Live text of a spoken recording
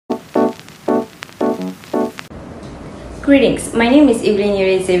Greetings, my name is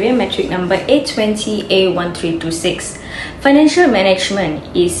YIREH XAVIER, metric number 820A1326. Financial management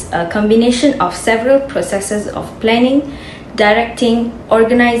is a combination of several processes of planning, directing,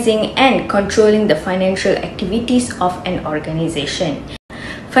 organizing, and controlling the financial activities of an organization.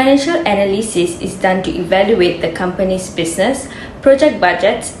 Financial analysis is done to evaluate the company's business, project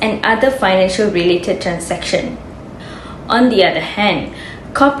budgets, and other financial related transactions. On the other hand,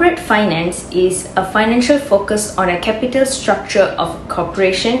 corporate finance is a financial focus on a capital structure of a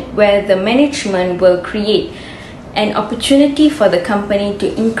corporation where the management will create an opportunity for the company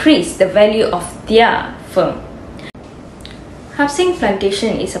to increase the value of their firm.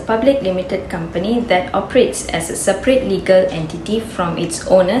 Plantation is a public limited company that operates as a separate legal entity from its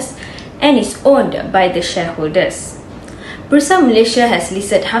owners and is owned by the shareholders. Bursa Malaysia has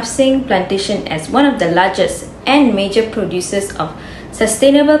listed Plantation as one of the largest and major producers of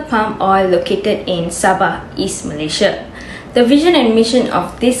sustainable palm oil located in Sabah, East Malaysia. The vision and mission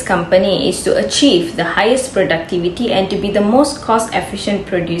of this company is to achieve the highest productivity and to be the most cost-efficient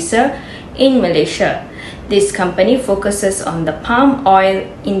producer in Malaysia. This company focuses on the palm oil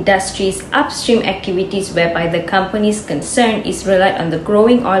industry's upstream activities, whereby the company's concern is relied on the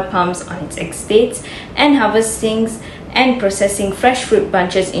growing oil palms on its estates and harvesting and processing fresh fruit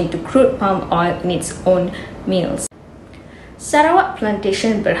bunches into crude palm oil in its own mills. Sarawak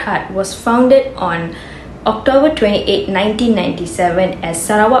Plantation BERHAD was founded on October 28, 1997 as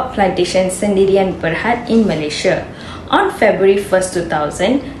Sarawak Plantation Sendirian BERHAD in Malaysia. On February 1,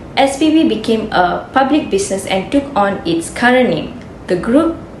 2000, SPB became a public business and took on its current name. The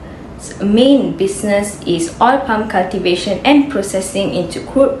group's main business is oil palm cultivation and processing into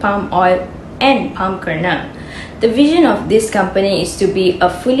crude palm oil and palm kernel. The vision of this company is to be a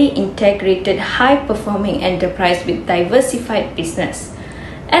fully integrated, high-performing enterprise with diversified business.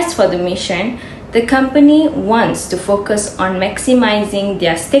 As for the mission, the company wants to focus on maximizing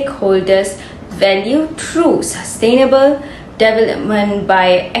their stakeholders' value through sustainable development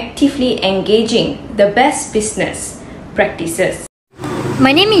by actively engaging the best business practices.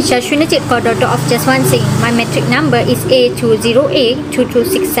 My name is SHAHIDAN, daughter of JASWANT Singh. My metric number is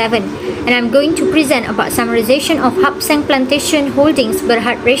A20A2267, and I'm going to present about summarization of SENG Plantation Holdings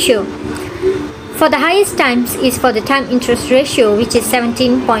BERHAD ratio. For the highest times is for the time interest ratio, which is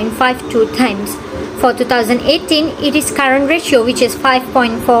 17.52 times. For 2018, it is current ratio, which is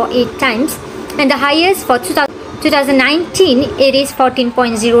 5.48 times, and the highest for 2019, it is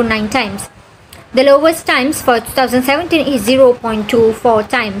 14.09 times. The lowest times for 2017 is 0.24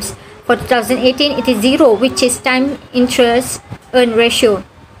 times. For 2018, it is 0, which is time interest earn ratio.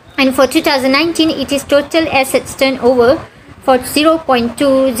 And for 2019, it is total assets turnover for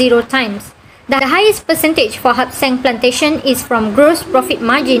 0.20 times. The highest percentage for SENG Plantation is from gross profit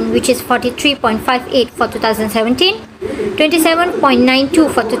margin, which is 43.58 for 2017, 27.92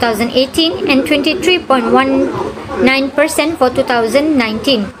 for 2018, and 23.19% for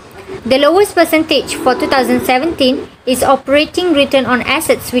 2019. The lowest percentage for 2017 is operating return on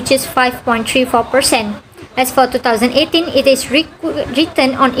assets, which is 5.34%. As for 2018, it is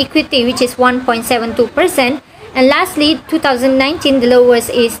return on equity, which is 1.72%. And lastly, 2019, the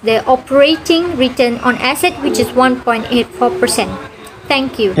lowest is the operating return on asset, which is 1.84%.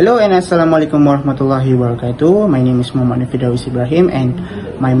 Thank you. Hello and Assalamualaikum warahmatullahi wabarakatuh. My name is FIRDAUS IBRAHIM and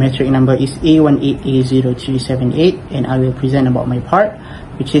my metric number is A18A0378, and I will present about my part,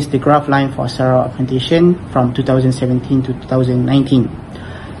 which is the graph line for Sarawak Plantation from 2017 to 2019.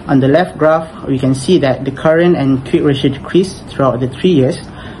 On the left graph, we can see that the current and quick ratio decreased throughout the 3 years.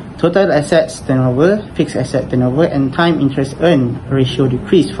 Total assets turnover, fixed asset turnover, and time interest earned ratio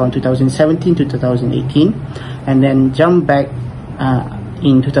decreased from 2017 to 2018 and then jumped back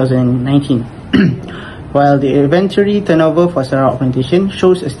in 2019. While the inventory turnover for Sarawak Plantation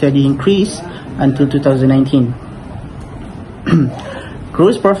shows a steady increase until 2019.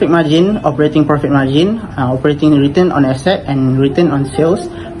 Gross profit margin, operating profit margin, operating return on asset, and return on sales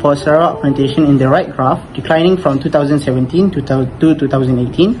for Sarawak Plantation in the right graph, declining from 2017 to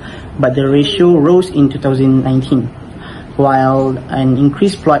 2018, but the ratio rose in 2019. While an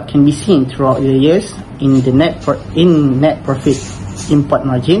increased plot can be seen throughout the years in the net profit import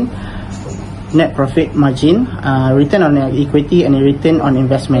margin, net profit margin, return on equity, and return on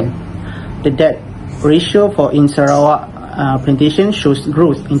investment. The debt ratio for in Sarawak Plantation shows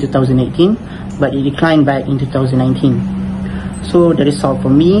growth in 2018, but it declined back in 2019. So that is all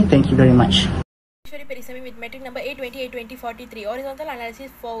from me. Thank you very much. PERIASAMY with metric number A20-A2043. Horizontal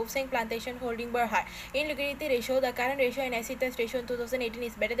analysis for SENG Plantation holding BERHAD. In liquidity ratio, the current ratio and asset turns ratio in 2018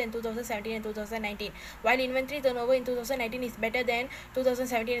 is better than 2017 and 2019, while inventory turnover in 2019 is better than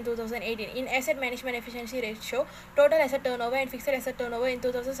 2017 and 2018. In asset management efficiency ratio, total asset turnover and fixed asset turnover in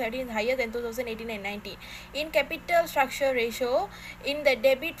 2017 is higher than 2018 and 19. In capital structure ratio, in the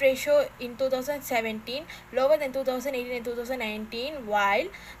debit ratio in 2017 lower than 2018 and 2019, while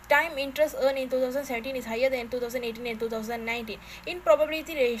time interest earned in 2017 is higher than 2018 and 2019. In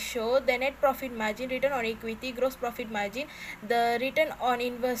probability ratio, the net profit margin, return on equity, gross profit margin, the return on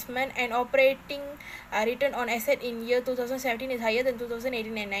investment and operating return on asset in year 2017 is higher than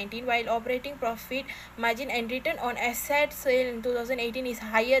 2018 and 19, while operating profit margin and return on asset sale in 2018 is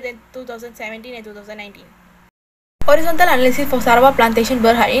higher than 2017 and 2019. Horizontal analysis for Sarawak Plantation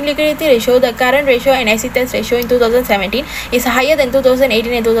BERHAD. In liquidity ratio, the current ratio and asset turns ratio in 2017 is higher than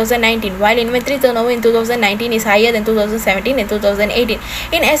 2018 and 2019, while inventory turnover in 2019 is higher than 2017 and 2018.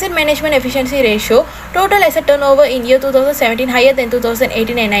 In asset management efficiency ratio, total asset turnover in year 2017 higher than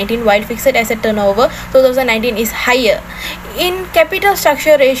 2018 and 19, while fixed asset turnover 2019 is higher. In capital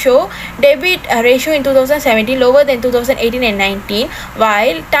structure ratio, debit ratio in 2017 lower than 2018 and 19,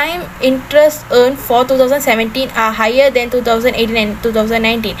 while time interest earned for 2017 are higher than 2018 and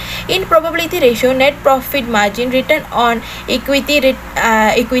 2019. In probability ratio, net profit margin, return on equity,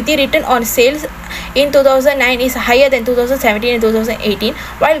 return on sales in 2009 is higher than 2017 and 2018,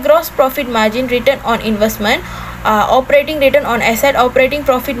 while gross profit margin, return on investment, operating return on asset, operating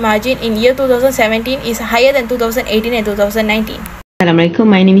profit margin in year 2017 is higher than 2018 and 2019. Assalamualaikum,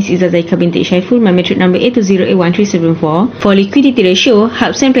 my name is ZAIKHA binti ISHAIFUL. My metric number A20A1374. For liquidity ratio,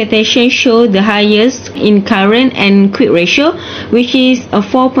 HANANI Plantation show the highest in current and quick ratio, which is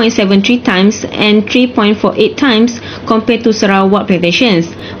 4.73 times and 3.48 times compared to Sarawak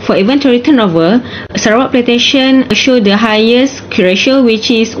Plantations. For inventory turnover, Sarawak Plantation show the highest quick ratio, which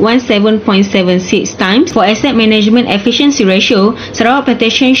is 17.76 times. For asset management efficiency ratio, Sarawak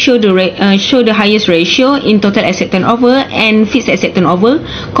Plantation show the highest ratio in total asset turnover and fixed asset turnover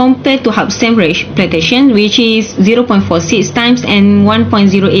compared to HANANI Plantation, which is 0.46 times and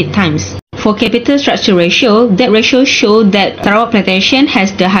 1.08 times. For capital structure ratio, that ratio shows that Sarawak Plantation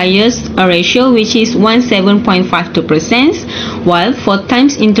has the highest ratio, which is 17.52%, while for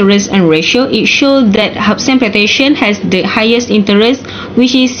times interest and ratio, it shows that HANANI Plantation has the highest interest,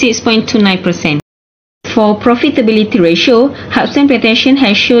 which is 6.29%. For profitability ratio, HANANI Plantation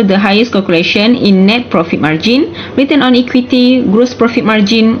has shown the highest calculation in net profit margin, return on equity, gross profit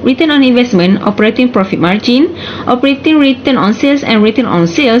margin, return on investment, operating profit margin, operating return on sales and return on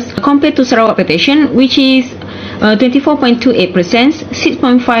sales compared to Sarawak Plantation, which is 24.28%,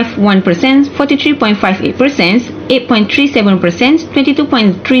 6.51%, 43.58%, 8.37%,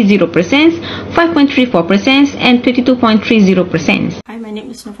 22.30%, 5.34%, and 22.30%. Hi, my name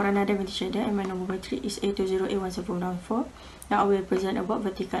is NADIA binti SHAHIDAN and my number battery is A20A1794. Now I will present about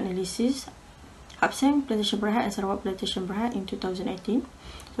vertical analysis HANANI Plantation BERHAD and Sarawak Plantation BERHAD in 2018.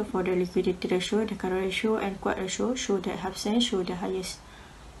 So for the liquidity ratio, the current ratio and quad ratio show that HANANI show the highest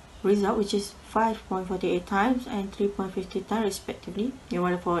result, which is 5.48 times and 3.50 times respectively.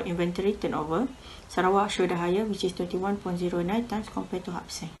 Meanwhile, for inventory turnover, Sarawak show the higher, which is 21.09 times compared to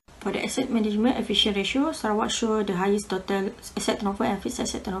HANANI. For the asset management efficient ratio, Sarawak show the highest total asset turnover and fixed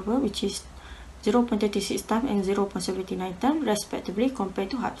asset turnover, which is 0.36 times and 0.79 times respectively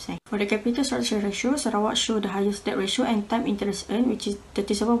compared to HANANI. For the capital structure ratio, Sarawak show the highest debt ratio and time interest earned, which is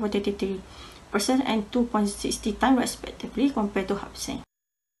 37.33% and 2.60 times respectively compared to HANANI.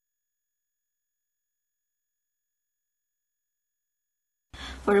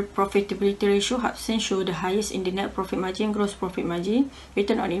 For the profitability ratio, HANANI show the highest in the net profit margin, gross profit margin,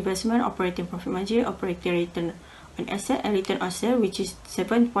 return on investment, operating profit margin, operating return on asset, and return on sale, which is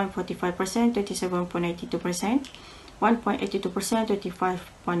 7.45%, 27.92%, 1.82%,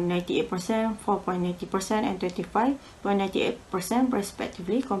 25.98%, 4.90%, and 25.98%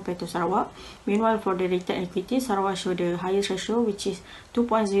 respectively compared to Sarawak. Meanwhile, for the return on equity, Sarawak show the highest ratio, which is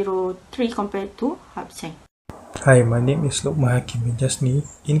 2.03 compared to HANANI. Hi, my name is LUQMAN, HAKIM, and JASNI.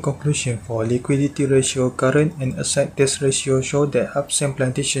 In conclusion, for liquidity ratio, current and asset test ratio show that HANANI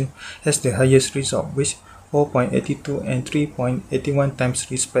Plantation has the highest result, which 4.82 and 3.81 times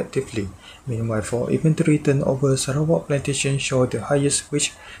respectively. Meanwhile, for inventory turnover, Sarawak Plantation show the highest,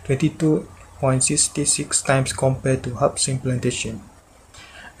 which 22.66 times compared to HANANI Plantation.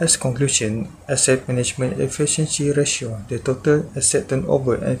 As conclusion, asset management efficiency ratio, the total asset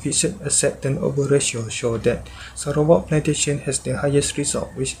turnover and fixed asset turnover ratio show that Sarawak Plantation has the highest result,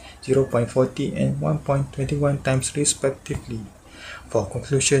 which 0.40 and 1.21 times respectively. For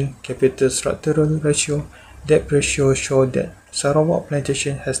conclusion, capital structural ratio, debt ratio show that Sarawak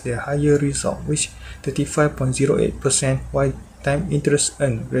Plantation has the higher result, which 35.08%, while time interest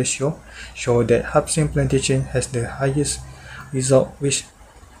earned ratio show that HAPSENG Plantation has the highest result, which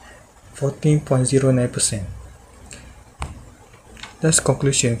 14.09%. Thus,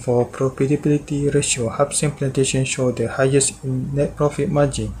 conclusion, for profitability ratio, HAPSENG Plantation show the highest in net profit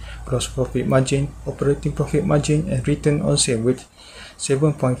margin, gross profit margin, operating profit margin, and return on sale with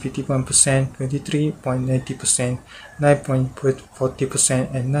 7.51%, 23.90%,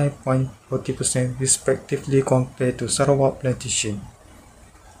 9.40%, and 9.40% respectively compared to Sarawak Plantation.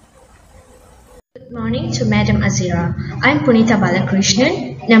 Good morning to Madam Azira. I'm Punitha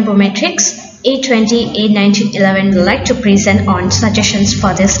Balakrishnan, number matrix A20, A19, 11 would like to present on suggestions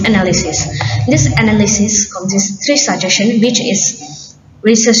for this analysis. This analysis consists 3 suggestions, which is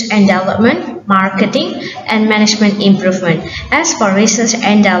research and development, marketing, and management improvement. As for research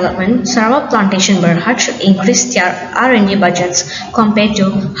and development, Sarawak Plantation BERHAD should increase their R&D budgets compared to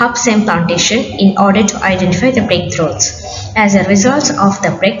HAPSENG Plantation in order to identify the breakthroughs. As a result of the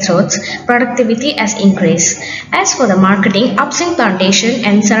breakthroughs, productivity has increased. As for the marketing, HAPSENG Plantation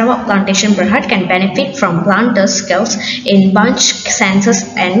and Sarawak Plantation BERHAD can benefit from planters' skills in bunch census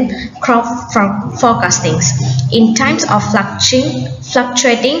and crop forecastings. In times of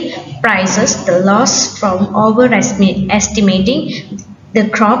fluctuating prices, the loss from overestimating the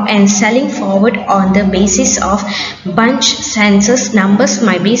crop and selling forward on the basis of bunch census numbers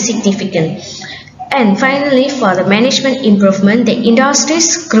might be significant. And finally, for the management improvement, the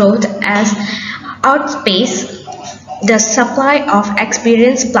industry's growth has outpaced the supply of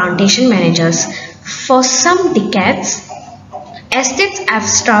experienced plantation managers. For some decades, estates have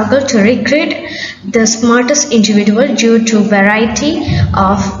struggled to recruit the smartest individual due to variety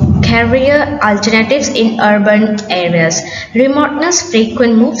of career alternatives in urban areas. Remoteness,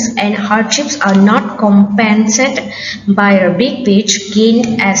 frequent moves, and hardships are not compensated by a big wage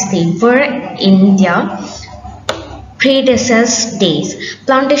gained as they were in their predecessor days.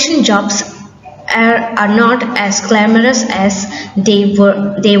 Plantation jobs are not as glamorous as they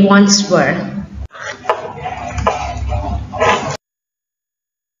once were.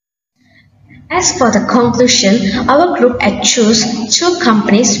 As for the conclusion, our group had choose 2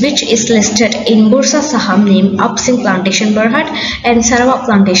 companies which is listed in Bursa Saham named HAPSENG Plantation BERHAD and Sarawak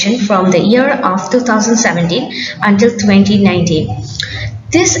Plantation from the year of 2017 until 2019.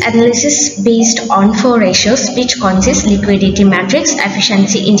 This analysis based on 4 ratios which consist liquidity matrix,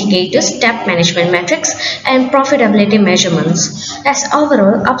 efficiency indicators, debt management matrix, and profitability measurements. As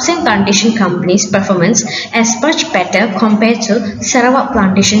overall, HAPSENG Plantation Company's performance is much better compared to Sarawak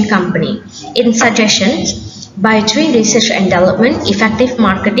Plantation Company. In suggestions, by doing research and development, effective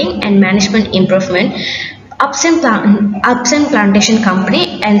marketing, and management improvement, HAPSENG Plantation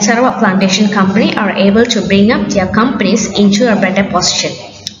Company and Sarawak Plantation Company are able to bring up their companies into a better position.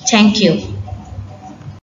 Thank you.